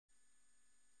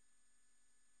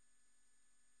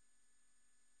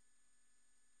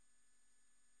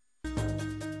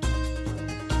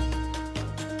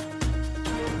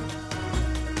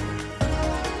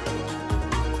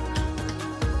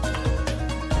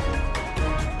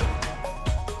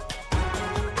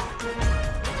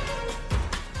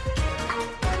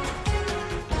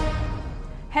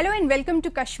Hello and welcome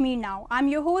to Kashmir Now. I'm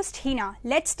your host Hina.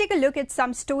 Let's take a look at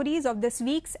some stories of this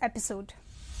week's episode.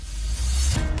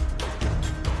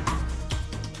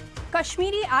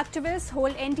 Kashmiri activists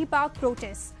hold anti-Pak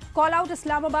protests, call out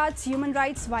Islamabad's human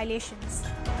rights violations.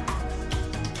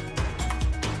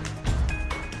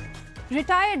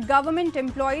 Retired government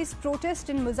employees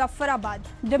protest in Muzaffarabad,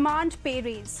 demand pay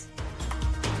raise.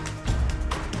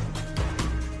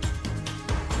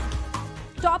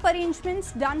 Top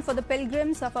arrangements done for the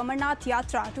pilgrims of Amarnath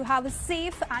Yatra to have a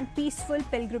safe and peaceful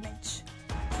pilgrimage.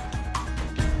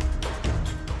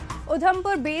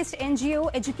 Udhampur-based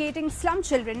NGO educating slum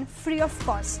children free of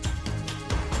cost.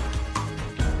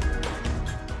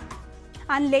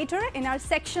 And later, in our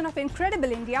section of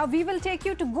Incredible India, we will take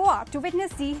you to Goa to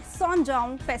witness the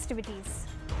Sonjaung festivities.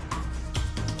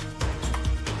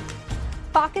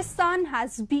 Pakistan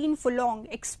has been for long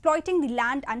exploiting the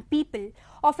land and people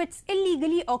of its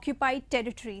illegally occupied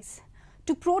territories.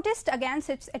 To protest against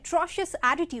its atrocious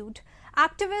attitude,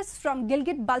 activists from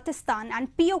Gilgit-Baltistan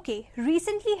and POK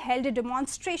recently held a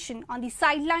demonstration on the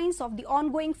sidelines of the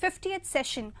ongoing 50th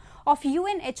session of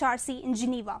UNHRC in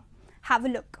Geneva. Have a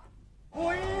look. We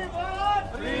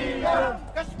want freedom.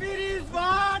 Kashmiris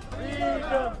want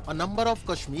freedom. A number of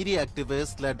Kashmiri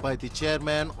activists led by the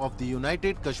chairman of the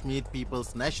United Kashmir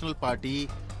People's National Party,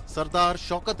 Sardar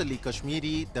Shaukat Ali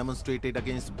Kashmiri, demonstrated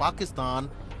against Pakistan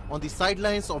on the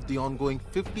sidelines of the ongoing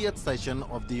 50th session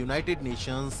of the United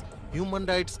Nations Human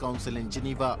Rights Council in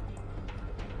Geneva.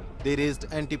 They raised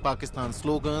anti-Pakistan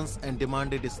slogans and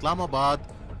demanded Islamabad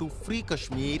to free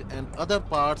Kashmir and other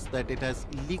parts that it has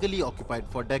illegally occupied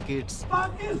for decades.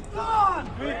 Pakistan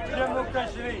with Jammu and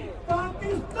Kashmir.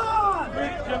 Pakistan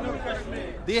with Jammu and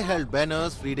Kashmir. They held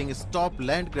banners reading "Stop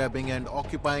land grabbing and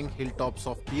occupying hilltops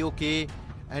of POK"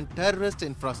 and "Terrorist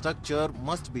infrastructure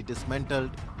must be dismantled."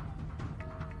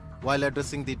 While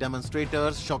addressing the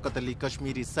demonstrators, Shaukat Ali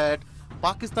Kashmiri said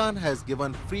Pakistan has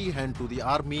given free hand to the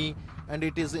army and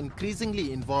it is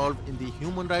increasingly involved in the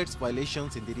human rights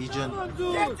violations in the region. It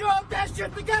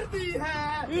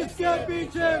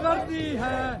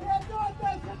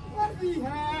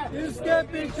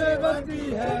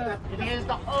is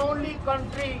the only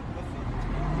country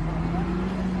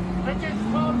which is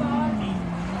for the army,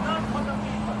 not for the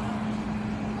people.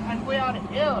 And we are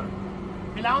here,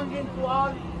 belonging to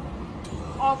all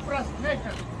oppressed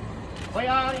nations. We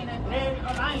are in a great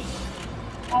alliance.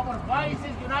 Our voice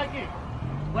is united.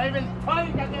 We will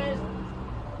fight against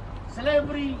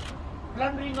slavery,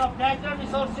 plundering of natural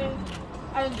resources,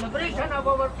 and liberation of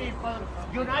our people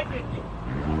unitedly.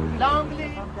 Long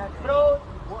live Broad,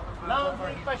 long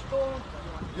live Pashtun,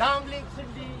 long live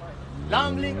Sindhi,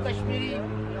 long live Kashmiri,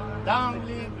 long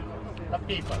live the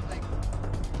people.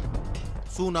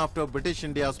 Soon after British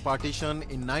India's partition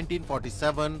in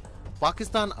 1947,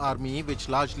 Pakistan Army, which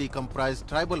largely comprised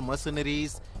tribal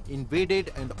mercenaries,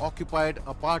 invaded and occupied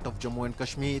a part of Jammu and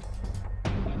Kashmir.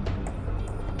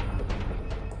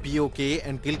 POK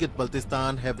and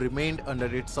Gilgit-Baltistan have remained under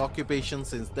its occupation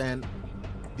since then.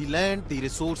 The land, the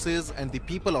resources and the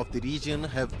people of the region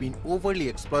have been overly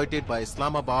exploited by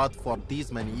Islamabad for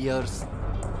these many years.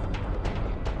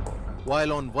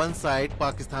 While on one side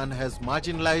Pakistan has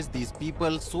marginalized these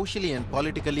people socially and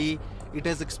politically, it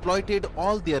has exploited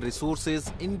all their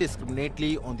resources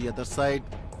indiscriminately on the other side.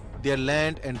 Their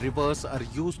land and rivers are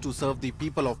used to serve the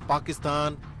people of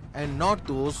Pakistan and not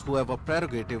those who have a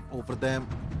prerogative over them.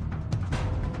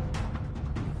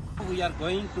 We are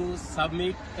going to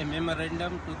submit a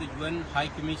memorandum to the UN High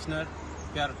Commissioner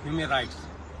for Human Rights.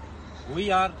 We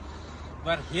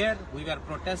were here, we were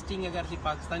protesting against the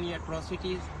Pakistani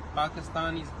atrocities.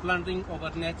 Pakistan is plundering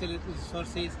our natural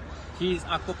resources. He is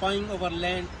occupying our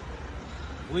land.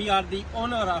 We are the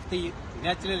owner of the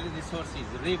natural resources,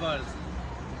 rivers,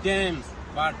 dams,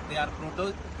 but they are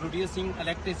producing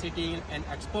electricity and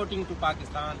exporting to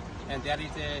Pakistan, and there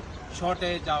is a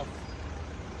shortage of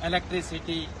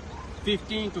electricity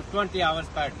 15 to 20 hours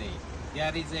per day.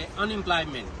 There is a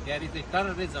unemployment, there is a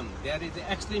terrorism, there is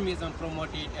a extremism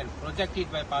promoted and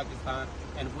projected by Pakistan,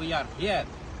 and we are here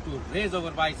to raise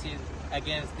our voices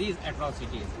against these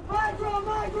atrocities.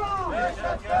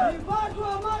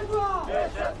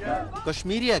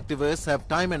 Kashmiri activists have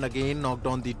time and again knocked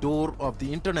on the door of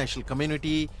the international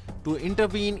community to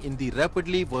intervene in the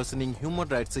rapidly worsening human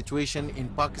rights situation in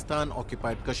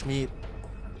Pakistan-occupied Kashmir.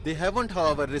 They haven't,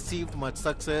 however, received much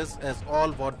success, as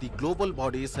all what the global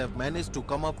bodies have managed to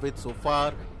come up with so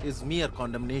far is mere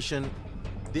condemnation.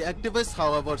 The activists,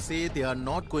 however, say they are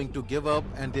not going to give up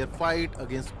and their fight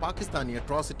against Pakistani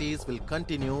atrocities will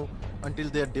continue until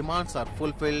their demands are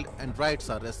fulfilled and rights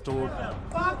are restored.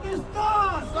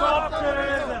 Pakistan! Stop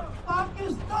terrorism!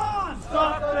 Pakistan!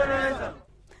 Stop terrorism!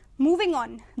 Moving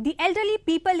on, the elderly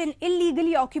people in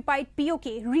illegally occupied POK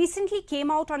recently came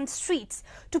out on streets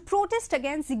to protest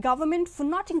against the government for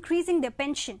not increasing their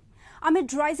pension.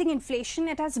 Amid rising inflation,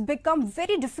 it has become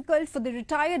very difficult for the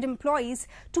retired employees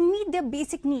to meet their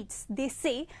basic needs. They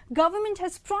say government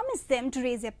has promised them to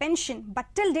raise their pension, but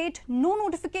till date, no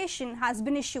notification has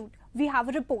been issued. We have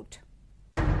a report.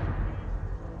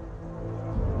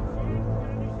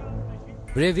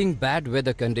 Braving bad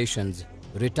weather conditions,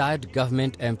 retired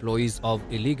government employees of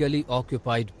illegally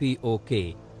occupied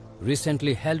POK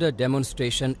recently held a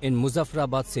demonstration in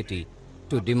Muzaffarabad city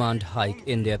to demand hike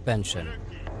in their pension.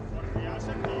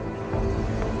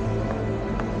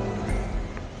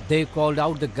 They called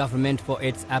out the government for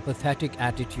its apathetic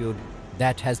attitude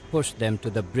that has pushed them to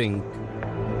the brink.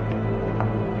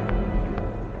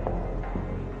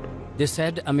 They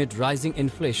said amid rising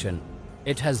inflation,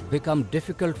 it has become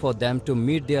difficult for them to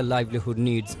meet their livelihood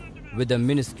needs with the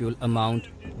minuscule amount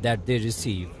that they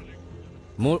receive.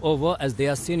 Moreover, as they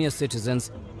are senior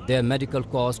citizens, their medical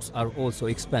costs are also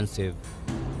expensive.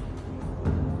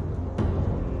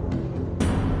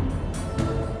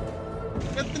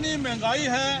 इतनी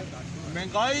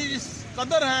महंगाई इस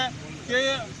कदर है कि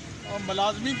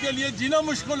मुलाजमीन के लिए जीना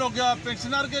मुश्किल हो गया,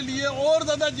 पेंशनर के लिए और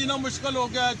ज़्यादा जीना मुश्किल हो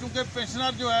गया है, क्योंकि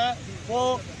पेंशनर जो है वो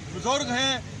बुजुर्ग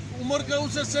हैं, उम्र के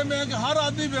उस हिस्से में है कि हर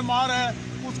आदमी बीमार है,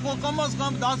 उसको कम से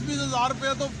कम 10-20 हज़ार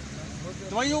रुपये तो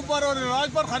दवाइयों पर और इलाज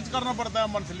पर खर्च करना पड़ता है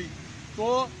मंथली। तो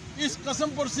इस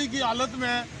कसम पुरसी की हालत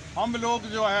में हम लोग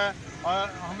जो है,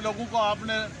 हम लोगों को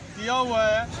आपने किया हुआ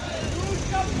है।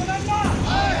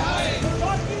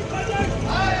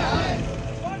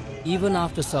 Even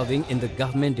after serving in the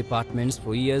government departments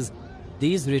for years,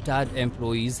 these retired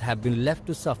employees have been left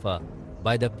to suffer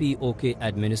by the POK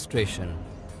administration.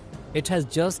 It has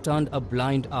just turned a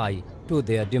blind eye to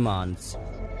their demands.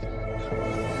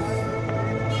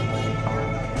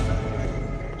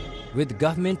 With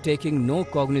government taking no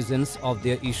cognizance of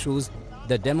their issues,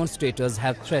 the demonstrators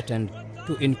have threatened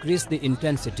to increase the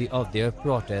intensity of their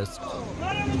protest.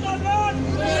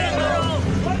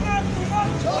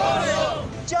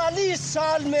 40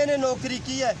 साल मैंने नौकरी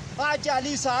की है, आज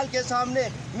 40 साल के सामने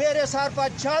मेरे सर पर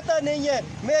छाता नहीं है,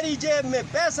 मेरी जेब में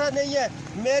पैसा नहीं है,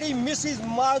 मेरी मिसेज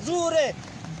माजूर है,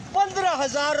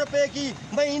 15,000 रुपए की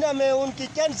महीना में उनकी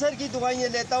कैंसर की दवाइयाँ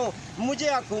लेता हूँ। मुझे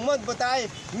हुकूमत बताए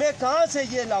मैं कहाँ से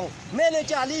ये लाऊं? मैंने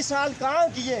 40 साल कहाँ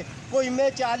किए? कोई मैं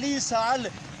 40 साल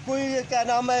कोई क्या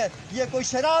नाम है, ये कोई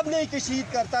शराब नहीं कशीद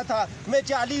करता था, मैं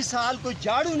 40 साल कोई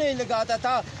झाड़ू नहीं लगाता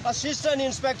था, असिस्टेंट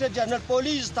इंस्पेक्टर जनरल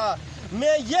पुलिस था।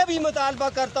 मैं ये भी मुतालबा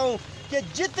करता हूँ कि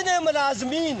जितने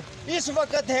मुलाजमीन इस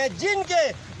वक्त हैं,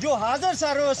 जिनके जो हाजिर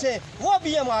सर्विस हैं, वो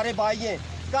भी हमारे भाई हैं।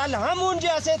 कल हम उन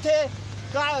जैसे थे,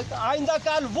 आइंदा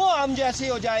कल वो हम जैसे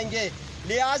हो जाएंगे।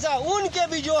 लिहाजा उनके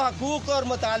भी जो हकूक और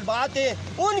मुतालबात हैं,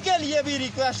 उनके लिए भी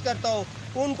रिक्वेस्ट करता हूँ,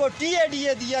 उनको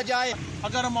टीएडीए दिया जाए।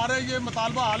 अगर हमारे ये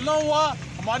मुतालबा हल न हुआ,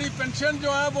 हमारी पेंशन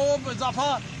जो है वो इजाफा,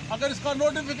 अगर इसका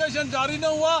नोटिफिकेशन जारी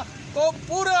न हुआ, तो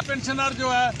पूरे पेंशनर जो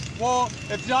है वो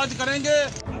एहतजाज करेंगे।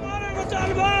 हमारे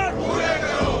मुतालबात पूरे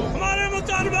करो, हमारे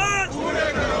मुतालबात पूरे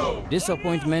करो।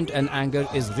 Disappointment and anger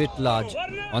is writ large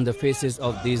on the faces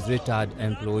of these retired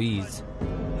employees.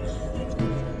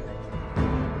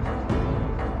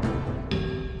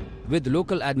 With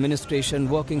local administration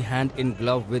working hand in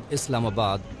glove with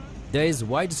Islamabad, there is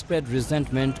widespread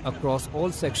resentment across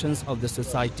all sections of the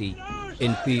society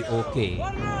in POK.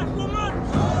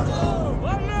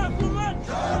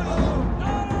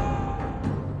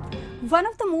 One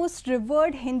of the most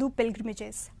revered Hindu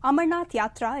pilgrimages, Amarnath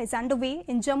Yatra, is underway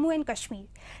in Jammu and Kashmir.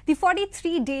 The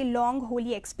 43-day-long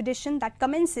holy expedition that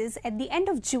commences at the end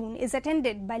of June is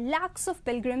attended by lakhs of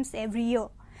pilgrims every year.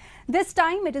 This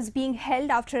time it is being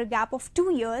held after a gap of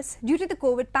 2 years due to the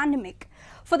COVID pandemic.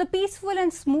 For the peaceful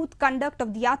and smooth conduct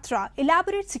of the Yatra,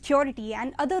 elaborate security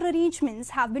and other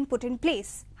arrangements have been put in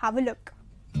place. Have a look.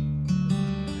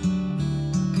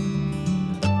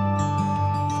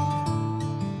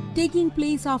 Taking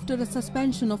place after a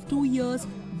suspension of 2 years,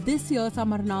 this year's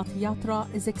Amarnath Yatra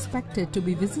is expected to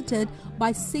be visited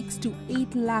by 6 to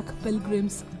 8 lakh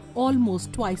pilgrims,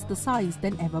 almost twice the size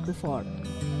than ever before.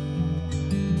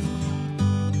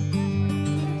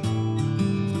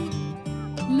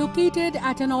 Located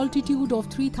at an altitude of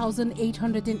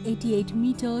 3,888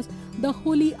 meters, the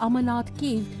holy Amarnath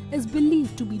cave is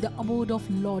believed to be the abode of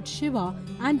Lord Shiva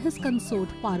and his consort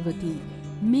Parvati,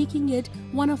 making it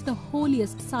one of the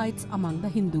holiest sites among the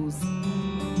Hindus.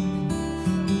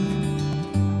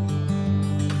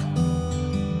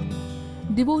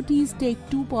 devotees take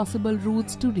two possible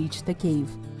routes to reach the cave.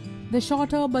 The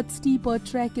shorter but steeper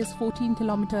trek is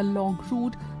 14-kilometer long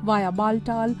route via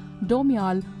Baltal,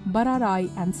 Domyal, Bararai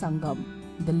and Sangam.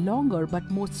 The longer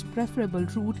but most preferable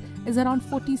route is around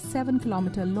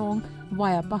 47-kilometer long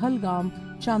via Pahalgam,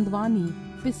 Chandwani,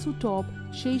 Pisutop,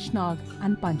 Sheshnag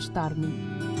and Panchtarni.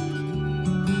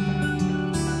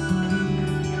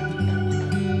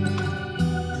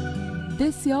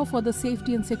 This year, for the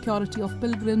safety and security of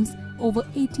pilgrims, over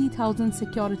 80,000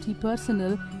 security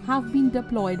personnel have been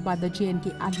deployed by the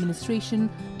J&K administration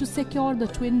to secure the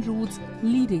twin routes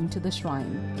leading to the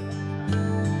shrine.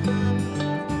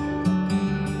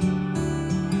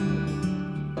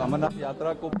 Amarnath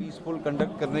यात्रा को peaceful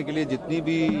conduct करने के लिए जितनी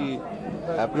भी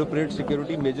appropriate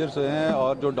security measures हैं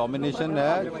और जो डोमिनेशन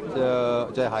है,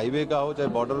 चाहे हाईवे का हो चाहे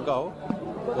बॉर्डर का हो,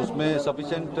 उसमें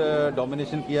सफिशिएंट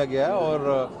डोमिनेशन किया गया है।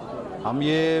 और हम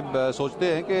ये सोचते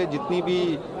हैं कि जितनी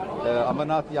भी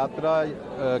अमरनाथ यात्रा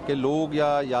के लोग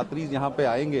या यात्री यहाँ पे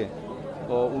आएंगे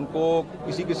तो उनको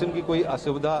किसी किस्म की कोई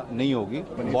असुविधा नहीं होगी।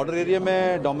 बॉर्डर एरिया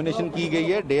में डोमिनेशन की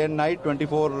गई है डे एंड नाइट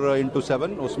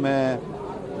 24/7। उसमें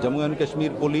Jammu and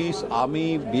Kashmir police,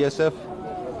 army, BSF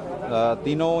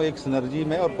तीनों एक सिनर्जी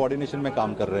में और कोऑर्डिनेशन में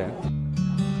काम कर रहे हैं।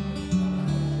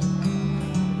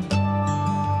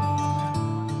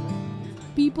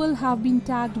 People have been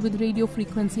tagged with radio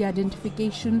frequency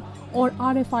identification or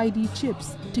RFID chips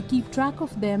to keep track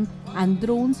of them, and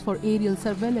drones for aerial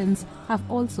surveillance have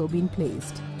also been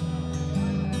placed.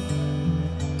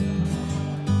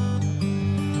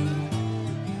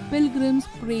 Pilgrims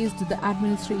praised the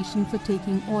administration for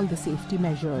taking all the safety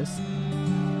measures.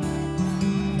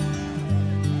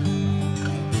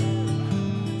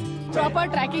 Proper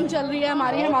trekking चल रही है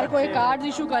हमारे को एक card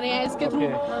issue करे हैं, इसके through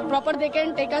proper they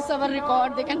can take us our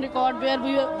record, they can record where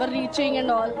we were reaching and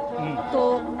all. तो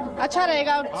अच्छा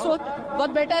रहेगा, सो बहुत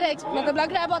बेटर है, मतलब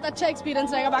लग रहा है बहुत अच्छा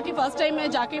एक्सपीरियंस रहेगा। बाकी फर्स्ट टाइम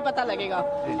में जाके ही पता लगेगा,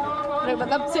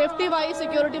 मतलब safety wise,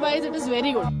 security wise it is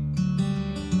very good.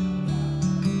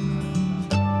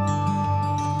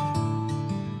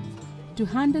 To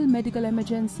handle medical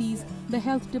emergencies, the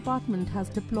health department has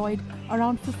deployed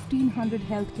around 1,500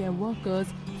 healthcare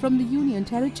workers from the Union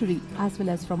Territory as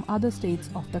well as from other states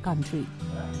of the country.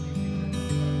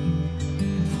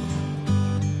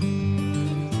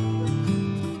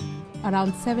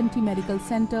 Around 70 medical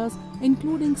centers,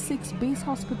 including 6 base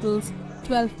hospitals,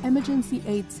 12 emergency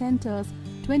aid centers,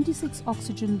 26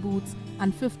 oxygen booths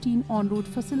and 15 en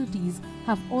route facilities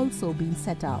have also been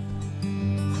set up.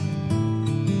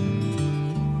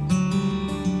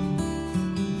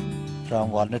 From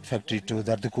Walnut Factory to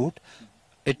Dardkut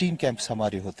 18 camps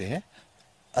हमारे होते हैं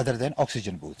other than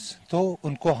oxygen booths, तो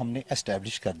उनको हमने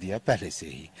establish कर दिया पहले से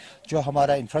ही। जो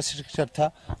हमारा इंफ्रास्ट्रक्चर था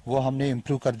वो हमने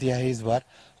इम्प्रूव कर दिया है इस बार।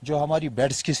 जो हमारी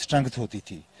बेड्स की स्ट्रेंथ होती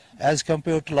थी as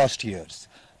compare to last years,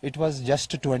 it was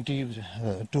just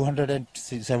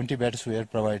 270 beds we are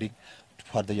providing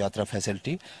for the यात्रा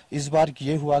फैसिलिटी। इस बार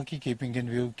ये हुआ कि कीपिंग इन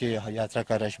व्यू के यात्रा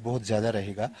का रश बहुत ज़्यादा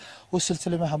रहेगा, उस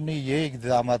सिलसिले में हमने ये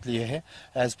इक़दाम लिए हैं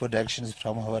as per directions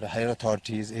from our higher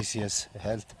authorities, ACS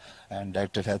health and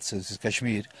director health services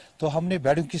Kashmir. तो हमने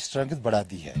बेडों की स्ट्रेंथ बढ़ा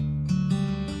दी है।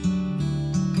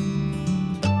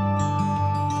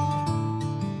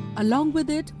 Along with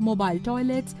it, mobile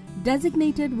toilets,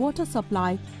 designated water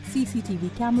supply, CCTV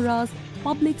cameras,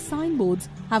 public signboards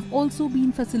have also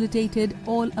been facilitated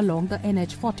all along the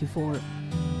NH44.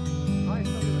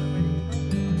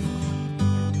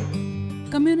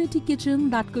 Community kitchen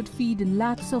that could feed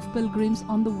lakhs of pilgrims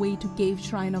on the way to cave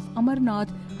shrine of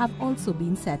Amarnath have also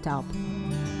been set up.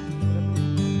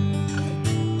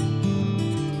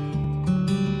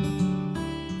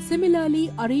 Similarly,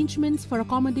 arrangements for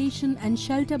accommodation and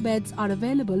shelter beds are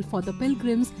available for the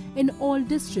pilgrims in all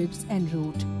districts en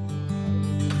route.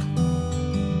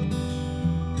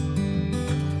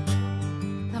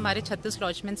 हमारे 36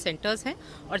 lodgement centres हैं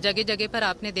और जगह जगह पर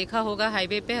आपने देखा होगा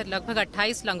highway पे लगभग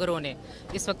 28 लंगरों ने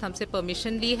इस वक्त हमसे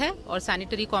परमिशन ली है और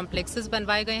सैनिटरी कॉम्प्लेक्सेस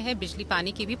बनवाए गए हैं, बिजली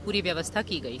पानी की भी पूरी व्यवस्था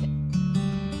की गई है।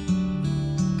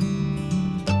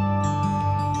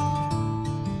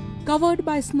 Covered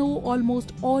by snow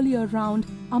almost all year round,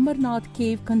 Amarnath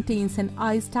cave contains an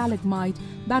ice stalagmite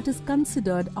that is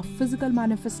considered a physical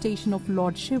manifestation of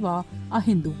Lord Shiva, a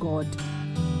Hindu god.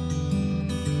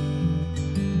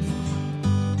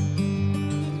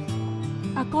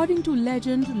 According to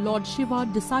legend, Lord Shiva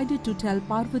decided to tell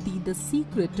Parvati the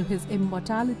secret to his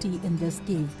immortality in this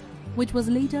cave, which was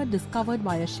later discovered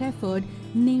by a shepherd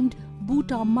named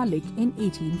Bhuta Malik in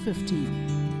 1850.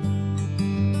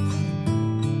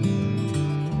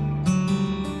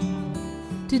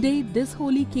 Today, this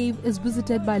holy cave is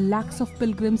visited by lakhs of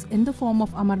pilgrims in the form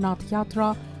of Amarnath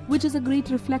Yatra, which is a great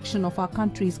reflection of our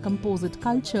country's composite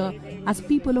culture as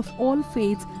people of all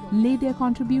faiths lay their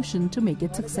contribution to make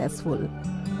it successful.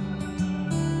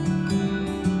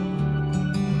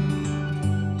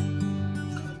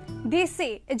 They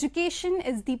say education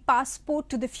is the passport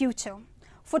to the future,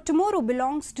 for tomorrow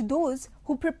belongs to those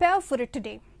who prepare for it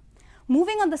today.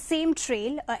 Moving on the same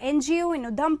trail, a NGO in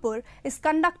Udhampur is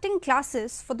conducting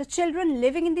classes for the children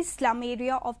living in the slum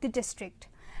area of the district.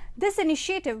 This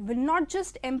initiative will not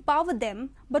just empower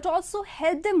them, but also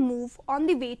help them move on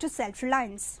the way to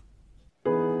self-reliance.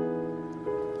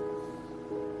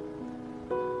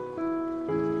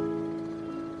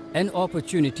 An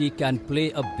opportunity can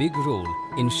play a big role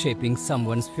in shaping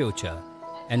someone's future.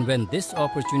 And when this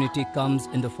opportunity comes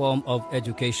in the form of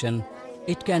education,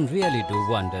 it can really do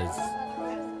wonders.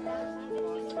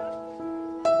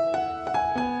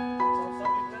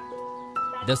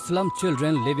 The slum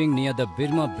children living near the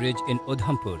Birma Bridge in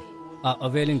Udhampur are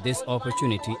availing this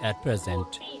opportunity at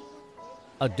present.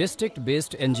 A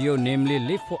district-based NGO, namely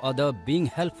Live for Other Being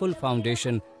Helpful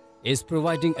Foundation, is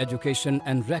providing education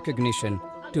and recognition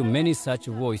to many such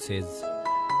voices.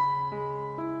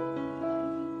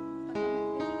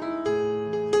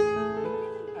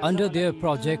 Under their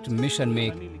project Mission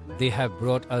Make, they have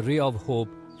brought a ray of hope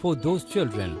for those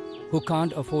children who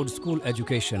can't afford school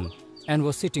education and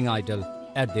were sitting idle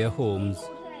at their homes.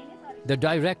 The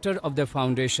director of the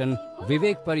foundation,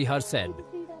 Vivek Parihar, said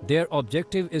their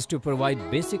objective is to provide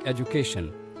basic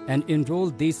education and enroll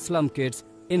these slum kids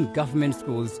in government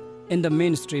schools in the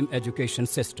mainstream education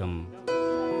system.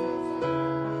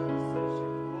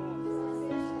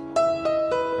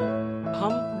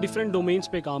 हम different domains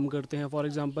पे काम करते हैं. For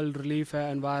example relief है,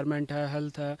 environment है,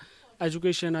 health है,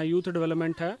 education है, youth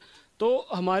development है. तो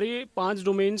हमारी 5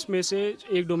 डोमेन्स में से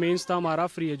एक डोमेन्स था हमारा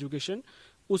फ्री एजुकेशन.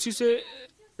 उसी से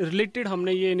रिलेटेड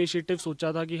हमने ये इनिशिएटिव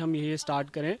सोचा था कि हम ये स्टार्ट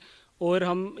करें. और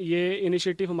हम ये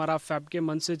इनिशिएटिव हमारा फैब के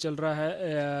मंथ से चल रहा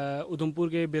है उधमपुर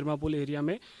के बिरमापुल एरिया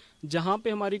में, जहाँ पे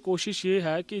हमारी कोशिश ये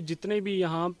है कि जितने भी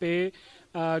यहाँ पे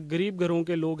गरीब घरों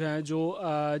के लोग हैं जो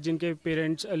जिनके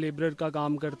पेरेंट्स लेबरर का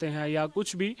काम करते हैं या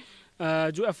कुछ भी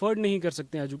जो अफोर्ड नहीं कर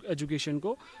सकते हैं एजुकेशन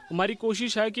को, हमारी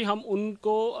कोशिश है कि हम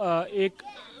उनको एक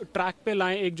ट्रैक पे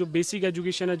लाएं. एक जो बेसिक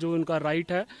एजुकेशन है, जो उनका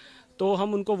राइट है, तो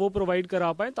हम उनको वो प्रोवाइड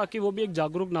करा पाएँ ताकि वो भी एक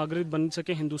जागरूक नागरिक बन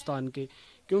सके हिंदुस्तान के.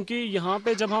 क्योंकि यहाँ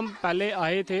पे जब हम पहले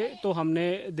आए थे तो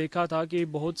हमने देखा था कि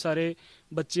बहुत सारे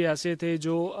बच्चे ऐसे थे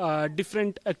जो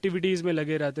डिफरेंट एक्टिविटीज़ में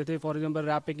लगे रहते थे. फॉर एग्जांपल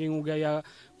रैपिंग हो गया या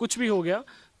कुछ भी हो गया,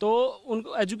 तो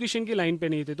उनको एजुकेशन की लाइन पे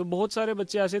नहीं थे. तो बहुत सारे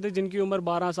बच्चे ऐसे थे जिनकी उम्र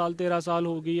 12 साल 13 साल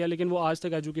हो गई है, लेकिन वो आज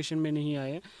तक एजुकेशन में नहीं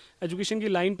आए, एजुकेशन की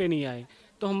लाइन पे नहीं आए.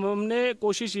 तो हमने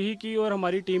कोशिश यही की और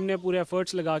हमारी टीम ने पूरे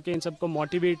एफर्ट्स लगा के इन सबको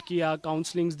मोटिवेट किया,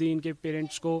 काउंसलिंग्स दी इनके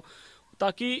पेरेंट्स को,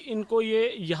 ताकि इनको ये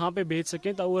यहाँ पे भेज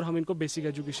सकें और हम इनको बेसिक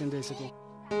एजुकेशन दे सकें.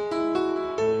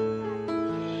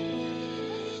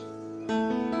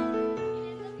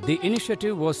 The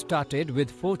initiative was started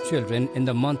with 4 children in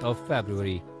the month of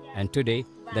February, and today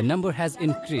the number has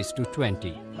increased to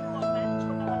 20.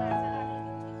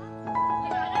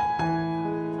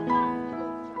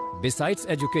 Besides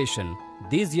education,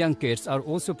 these young kids are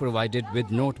also provided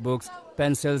with notebooks,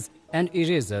 pencils and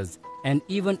erasers and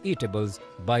even eatables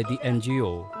by the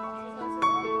NGO.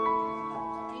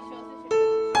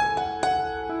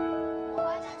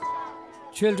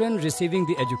 Children receiving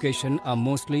the education are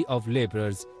mostly of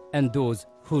laborers and those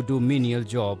who do menial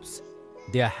jobs.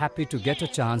 They are happy to get a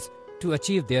chance to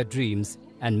achieve their dreams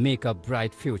and make a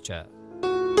bright future.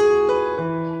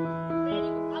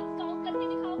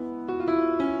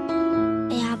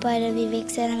 यहाँ पर विवेक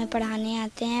sir हमें पढ़ाने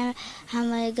आते हैं.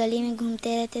 हम गली में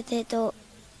घूमते रहते थे तो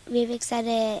विवेक सर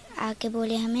आके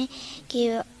बोले हमें कि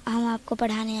हम आपको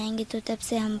पढ़ाने आएंगे. तो तब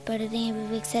से हम पढ़ रहे हैं,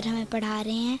 विवेक सर हमें पढ़ा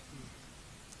रहे हैं,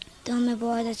 तो हमें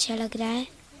बहुत अच्छा लग रहा है.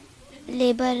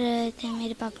 लेबर थे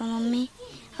मेरे पापा मम्मी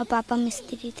और पापा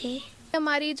मिस्त्री थे.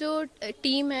 हमारी जो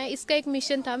टीम है इसका एक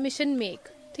मिशन था, मिशन मेक.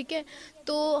 ठीक है,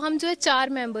 तो हम जो है 4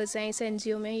 मेंबर्स हैं इस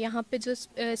एनजीओ में. यहाँ पे जो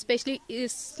स्पेशली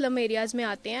इस स्लम एरियाज़ में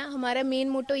आते हैं, हमारा मेन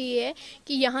मोटो ये है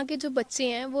कि यहाँ के जो बच्चे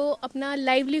हैं वो अपना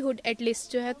लाइवलीहुड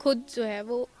एटलीस्ट जो है खुद जो है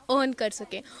वो अर्न कर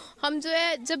सकें. हम जो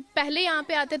है जब पहले यहाँ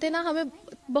पे आते थे ना, हमें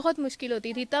बहुत मुश्किल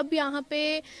होती थी. तब यहाँ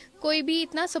पे कोई भी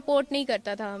इतना सपोर्ट नहीं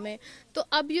करता था हमें. तो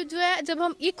अब ये जो है जब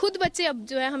हम ये खुद बच्चे अब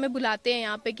जो है हमें बुलाते हैं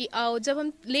यहाँ पे कि आओ. जब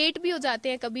हम लेट भी हो जाते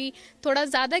हैं, कभी थोड़ा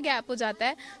ज़्यादा गैप हो जाता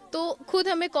है, तो खुद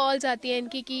हमें कॉल्स आती है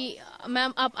इनकी कि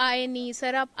मैम आप आए नहीं,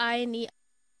 सर आप आए नहीं.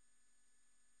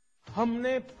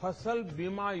 हमने फसल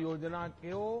बीमा योजना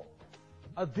को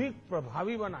अधिक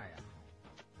प्रभावी बनाया.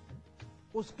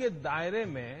 उसके दायरे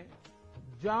में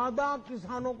ज्यादा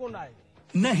किसानों को लाए.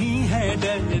 नहीं है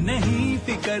डर नहीं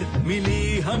फिकर,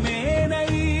 मिली हमें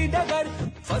नई डगर,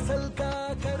 फसल का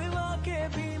करवा के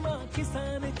बीमा,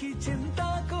 किसान की चिंता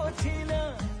को छीना।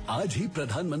 आज ही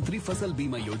प्रधानमंत्री फसल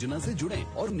बीमा योजना से जुड़ें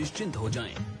और निश्चिंत हो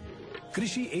जाएं।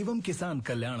 कृषि एवं किसान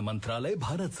कल्याण मंत्रालय,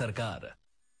 भारत सरकार।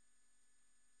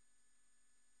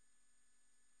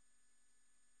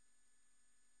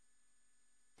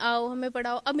 आओ हमें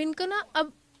पढ़ाओ। अब इनको ना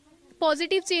अब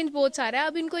पॉजिटिव चेंज बहुत सारा है।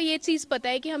 अब इनको ये चीज़ पता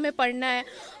है कि हमें पढ़ना है,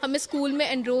 हमें स्कूल में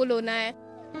एनरोल होना है।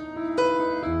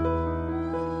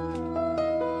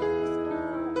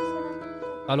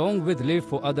 Along with Live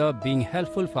for Other being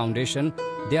helpful foundation,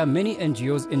 there are many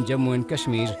NGOs in Jammu and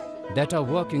Kashmir that are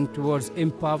working towards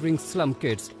empowering slum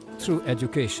kids through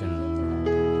education.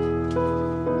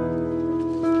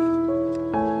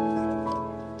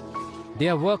 They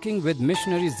are working with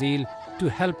missionary zeal to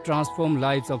help transform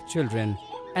lives of children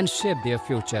and shape their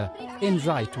future in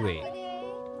right way.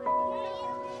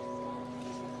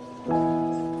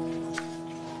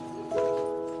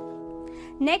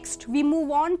 Next, we move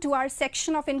on to our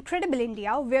section of Incredible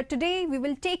India, where today we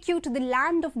will take you to the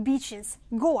land of beaches,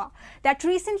 Goa, that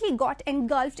recently got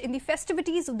engulfed in the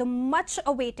festivities of the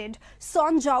much-awaited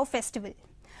Sanjao festival.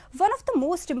 One of the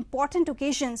most important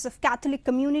occasions of Catholic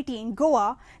community in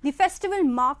Goa, the festival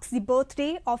marks the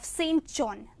birthday of Saint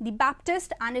John the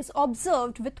Baptist and is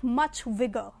observed with much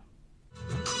vigor.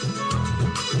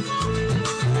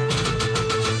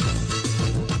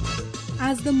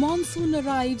 As the monsoon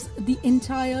arrives, the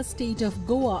entire state of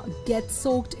Goa gets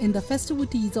soaked in the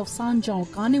festivities of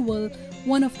Sanjao Carnival,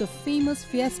 one of the famous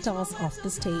fiestas of the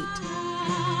state.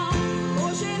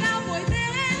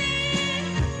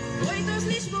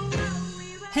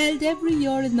 Held every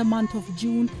year in the month of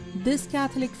June, this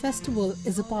Catholic festival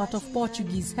is a part of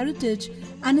Portuguese heritage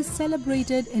and is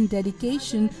celebrated in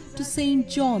dedication to Saint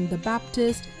John the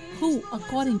Baptist, who,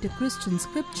 according to Christian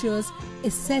scriptures,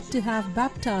 is said to have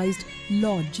baptized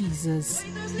Lord Jesus.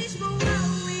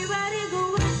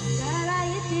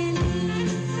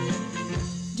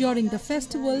 During the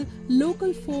festival,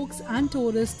 local folks and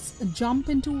tourists jump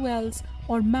into wells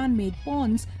or man-made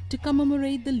ponds to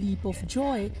commemorate the leap of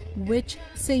joy which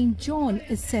Saint John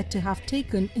is said to have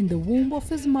taken in the womb of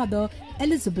his mother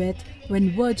Elizabeth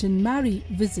when Virgin Mary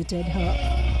visited her.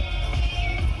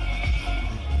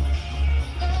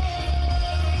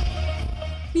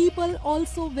 People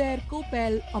also wear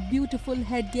kopel, a beautiful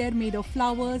headgear made of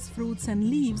flowers, fruits and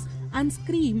leaves, and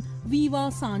scream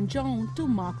Viva San John to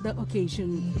mark the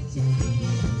occasion.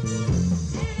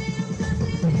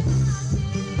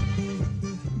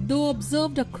 Though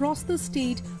observed across the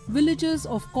state, villages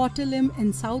of Kottalim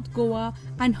in South Goa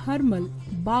and Harmal,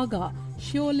 Baga,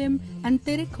 Shiolim and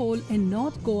Terekhol in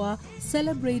North Goa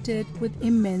celebrated with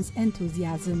immense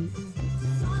enthusiasm.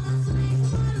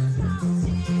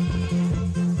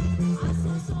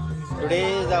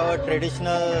 Today is our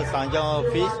traditional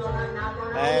Sanjao feast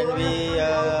and we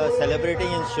are celebrating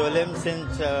in Shiolim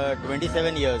since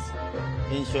 27 years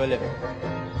in Shiolim.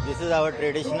 This is our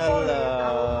traditional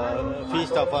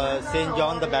feast of Saint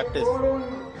John the Baptist,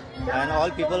 and all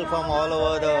people from all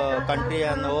over the country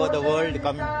and over the world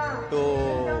come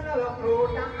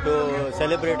to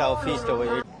celebrate our feast over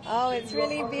here. Oh, it's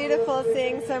really beautiful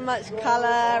seeing so much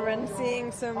colour and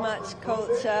seeing so much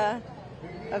culture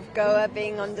of Goa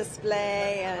being on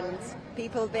display and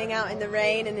people being out in the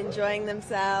rain and enjoying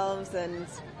themselves, and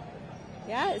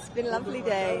yeah, it's been a lovely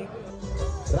day.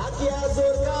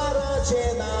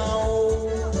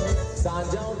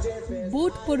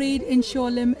 Boat parade in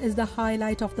Shiolim is the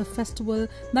highlight of the festival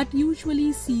that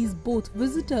usually sees both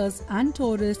visitors and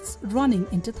tourists running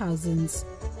into thousands.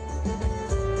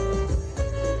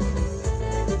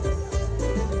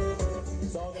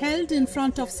 Held in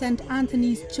front of St.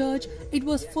 Anthony's Church, it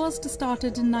was first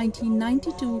started in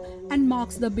 1992 and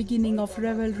marks the beginning of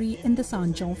revelry in the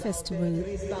Sanjao festival.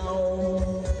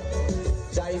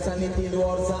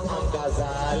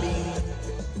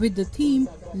 With the theme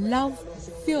Love,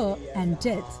 Fear and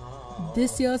Death,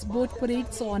 this year's boat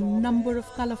parade saw a number of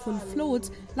colourful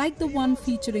floats like the one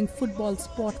featuring football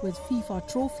spot with FIFA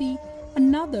trophy,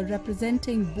 another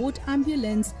representing boat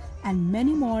ambulance and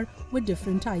many more with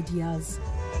different ideas.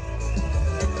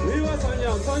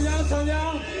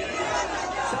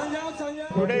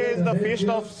 Today is the feast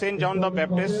of Saint John the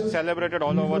Baptist, celebrated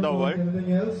all over the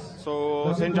world.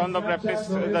 So Saint John the Baptist is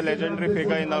the legendary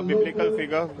figure, in a biblical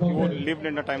figure who lived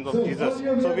in the times of Jesus.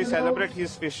 So we celebrate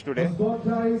his feast today.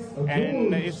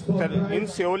 And in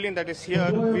Seoul, that is here,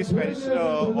 we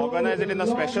organize it in a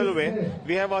special way.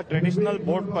 We have a traditional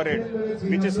boat parade,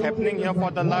 which is happening here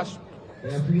for the last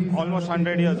almost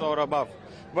 100 years or above.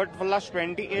 but for the last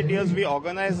 28 years we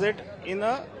organize it in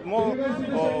a more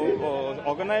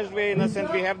organized way. In a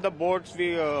sense, we have the boats,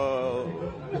 we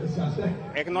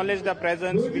acknowledge the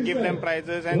presence, we give them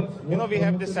prizes, and we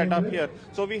have this setup here.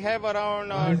 So we have around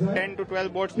 10 to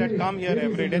 12 boats that come here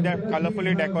every day. They're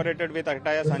colorfully decorated with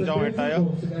attire, Sanjaon attire,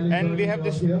 and we have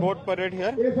this boat parade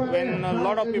here when a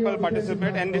lot of people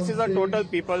participate, and this is a total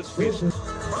people's feast.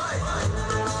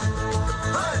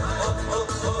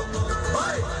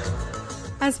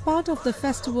 As part of the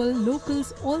festival,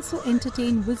 locals also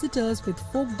entertain visitors with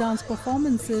folk dance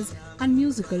performances and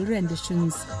musical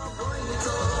renditions.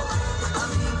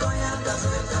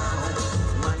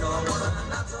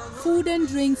 Food and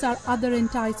drinks are other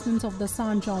enticements of the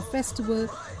Sanjaon festival,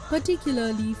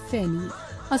 particularly feni,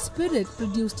 a spirit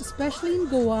produced especially in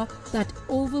Goa that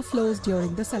overflows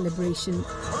during the celebration.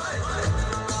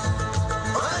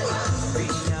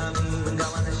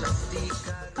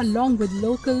 Along with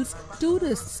locals,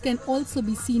 tourists can also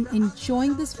be seen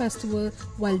enjoying this festival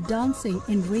while dancing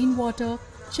in rainwater,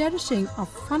 cherishing a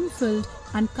fun-filled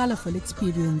and colorful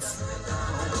experience.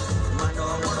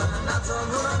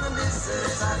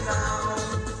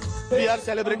 We are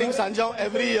celebrating Sanjaon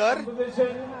every year.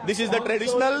 This is the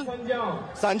traditional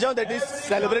Sanjaon that is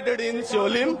celebrated in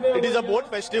Siolim. It is a boat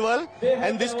festival,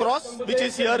 and this cross which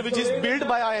is here, which is built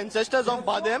by our ancestors of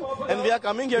Badem, and we are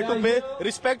coming here to pay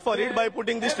respect for it by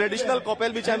putting this traditional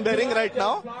kopel which I am wearing right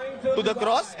now to the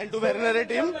cross and to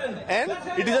venerate him. And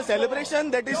it is a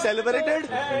celebration that is celebrated.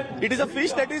 It is a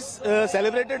feast that is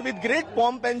celebrated with great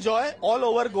pomp and joy all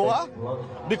over Goa,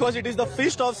 because it is the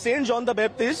feast of Saint John the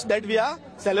Baptist that we are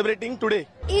celebrating today.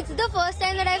 It's the first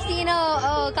time that I've seen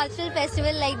a cultural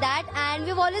festival like that, and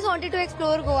we've always wanted to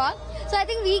explore Goa. So I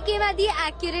think we came at the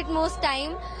accurate most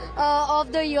time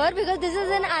of the year, because this is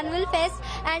an annual fest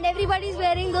and everybody's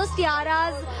wearing those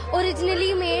tiaras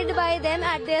originally made by them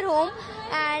at their home,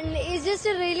 and it's just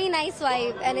a really nice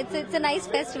vibe, and it's a nice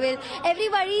festival.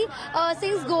 Everybody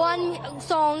sings Goan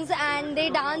songs and they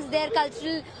dance their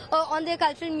cultural on their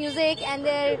cultural music and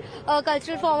their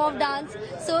cultural form of dance.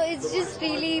 So it's just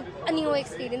really a new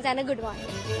experience and a good one.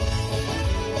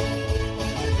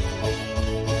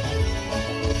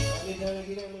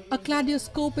 A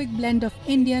kaleidoscopic blend of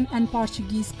Indian and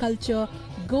Portuguese culture,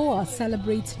 Goa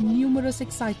celebrates numerous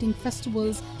exciting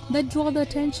festivals that draw the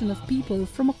attention of people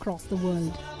from across the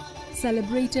world.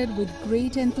 Celebrated with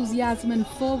great enthusiasm and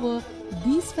fervor,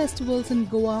 these festivals in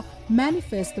Goa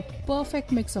manifest the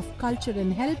perfect mix of culture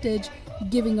and heritage,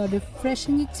 giving a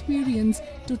refreshing experience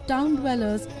to town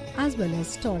dwellers as well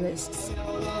as tourists.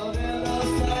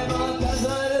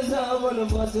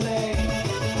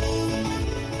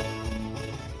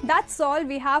 That's all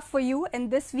we have for you in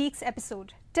this week's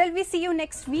episode. Till we see you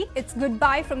next week, it's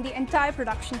goodbye from the entire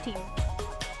production team.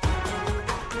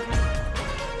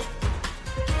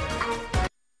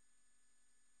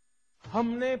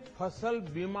 हमने फसल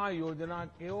बीमा योजना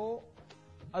को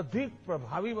अधिक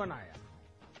प्रभावी बनाया,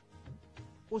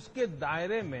 उसके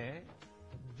दायरे में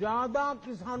ज्यादा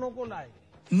किसानों को लाए।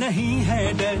 नहीं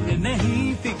है डर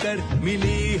नहीं फिकर,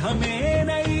 मिली हमें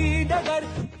नई डगर,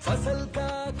 फसल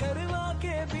का करवा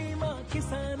के बीमा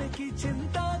किसान की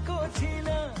चिंता को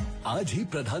छीना। आज ही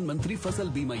प्रधानमंत्री फसल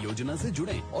बीमा योजना से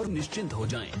जुड़ें और निश्चिंत हो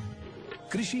जाएं।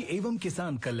 कृषि एवं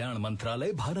किसान कल्याण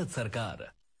मंत्रालय, भारत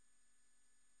सरकार।